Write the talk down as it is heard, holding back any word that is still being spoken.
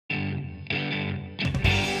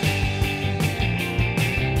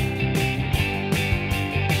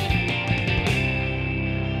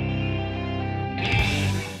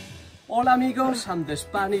Hola amigos, I'm the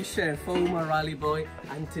Spanish chef Omar Allibhoy,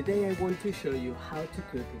 and today I want to show you how to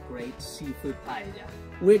cook a great seafood paella.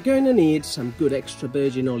 We're going to need some good extra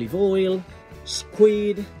virgin olive oil,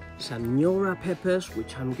 squid, some Nora peppers,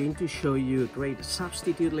 which I'm going to show you a great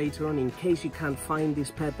substitute later on in case you can't find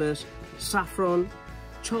these peppers, saffron,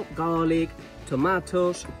 chopped garlic,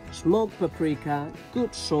 tomatoes, smoked paprika,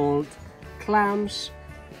 good salt, clams,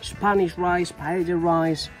 Spanish rice, paella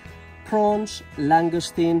rice, prawns,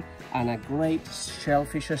 langoustine, and a great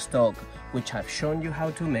shellfish stock, which I've shown you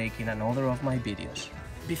how to make in another of my videos.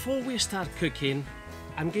 Before we start cooking,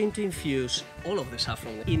 I'm going to infuse all of the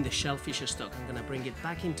saffron in the shellfish stock. I'm going to bring it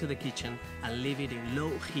back into the kitchen and leave it in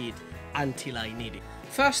low heat until I need it.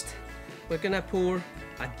 First, we're going to pour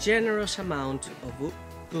a generous amount of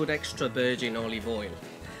good extra virgin olive oil.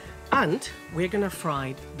 And we're going to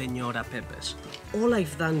fry the Nora peppers. All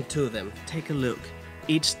I've done to them, take a look,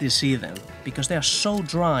 it's de-seed them, because they are so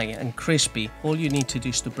dry and crispy. All you need to do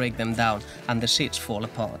is to break them down and the seeds fall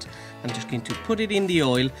apart. I'm just going to put it in the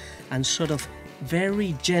oil and sort of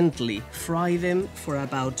very gently fry them for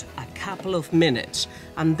about a couple of minutes,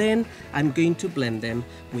 and then I'm going to blend them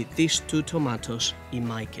with these 2 tomatoes in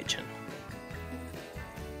my kitchen.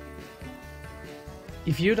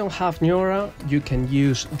 If you don't have Nora, you can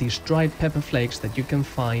use these dried pepper flakes that you can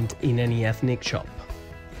find in any ethnic shop.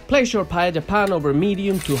 Place your paella pan over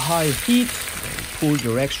medium to high heat and pour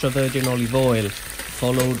your extra virgin olive oil,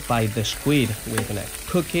 followed by the squid. We're gonna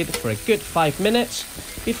cook it for a good 5 minutes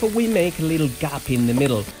before we make a little gap in the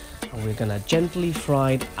middle. And we're gonna gently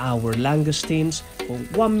fry our langoustines for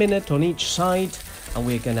 1 minute on each side, and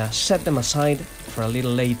we're gonna set them aside for a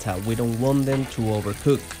little later. We don't want them to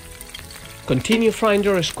overcook. Continue frying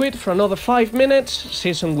your squid for another 5 minutes,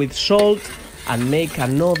 season with salt, and make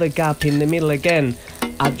another gap in the middle again.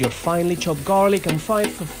 Add your finely chopped garlic and fry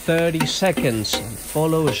it for 30 seconds, and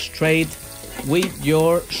follow straight with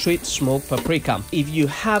your sweet smoked paprika. If you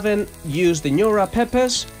haven't used the Nora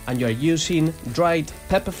peppers and you're using dried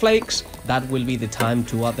pepper flakes, that will be the time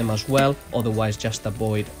to add them as well, otherwise just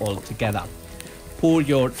avoid altogether. Pour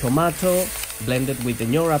your tomato blended with the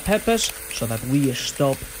Nora peppers so that we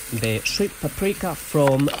stop the sweet paprika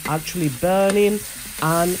from actually burning,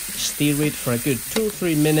 and stir it for a good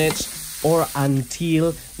 2-3 minutes or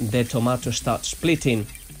until the tomato starts splitting.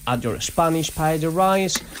 Add your Spanish paella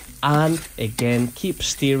rice and again keep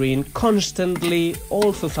stirring constantly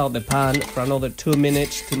all throughout the pan for another 2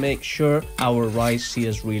 minutes to make sure our rice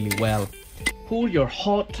sears really well. Pour your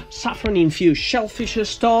hot saffron infused shellfish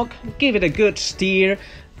stock, give it a good stir,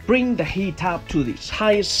 bring the heat up to its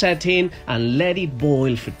highest setting and let it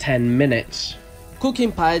boil for 10 minutes.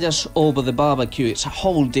 Cooking paellas over the barbecue is a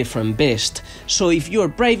whole different beast, so if you're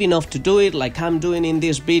brave enough to do it like I'm doing in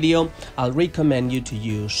this video, I'll recommend you to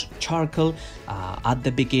use charcoal at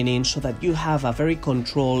the beginning so that you have a very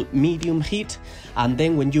controlled medium heat, and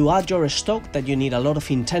then when you add your stock that you need a lot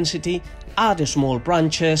of intensity, add small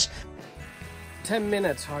branches. 10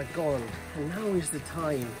 minutes are gone, and now is the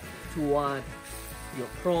time to add your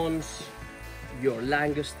prawns, your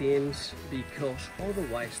langoustines, because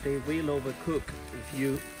otherwise they will overcook if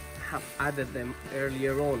you have added them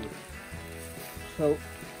earlier on. So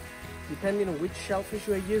depending on which shellfish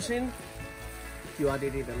you are using, you add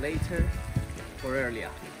it either later or earlier,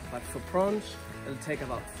 but for prawns it'll take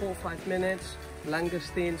about 4-5 minutes,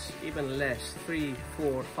 langoustines even less,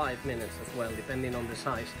 3-4-5 minutes as well, depending on the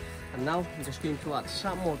size. And now I'm just going to add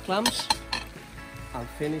some more clams and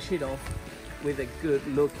finish it off with a good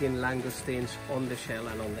looking langoustines on the shell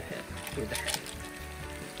and on the head, with the head.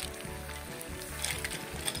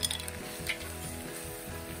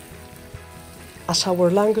 As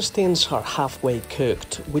our langoustines are halfway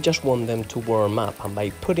cooked, we just want them to warm up, and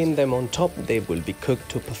by putting them on top they will be cooked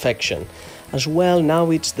to perfection. As well,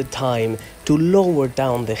 now it's the time to lower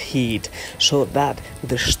down the heat so that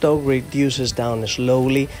the stock reduces down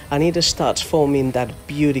slowly and it starts forming that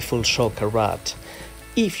beautiful sauerkraut.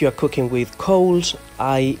 If you're cooking with coals,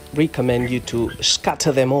 I recommend you to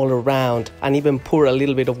scatter them all around and even pour a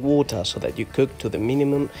little bit of water so that you cook to the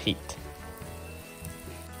minimum heat.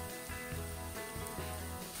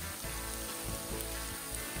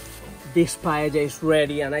 This paella is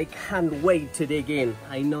ready and I can't wait to dig in.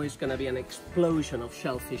 I know it's gonna be an explosion of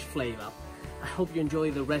shellfish flavor. I hope you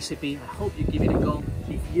enjoy the recipe. I hope you give it a go.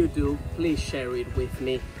 If you do, please share it with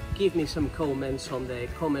me. Give me some comments on the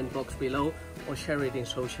comment box below or share it in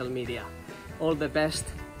social media. All the best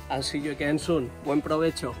and see you again soon. Buen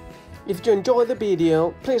provecho. If you enjoyed the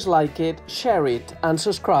video, please like it, share it and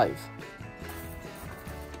subscribe.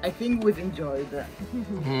 I think we've enjoyed that.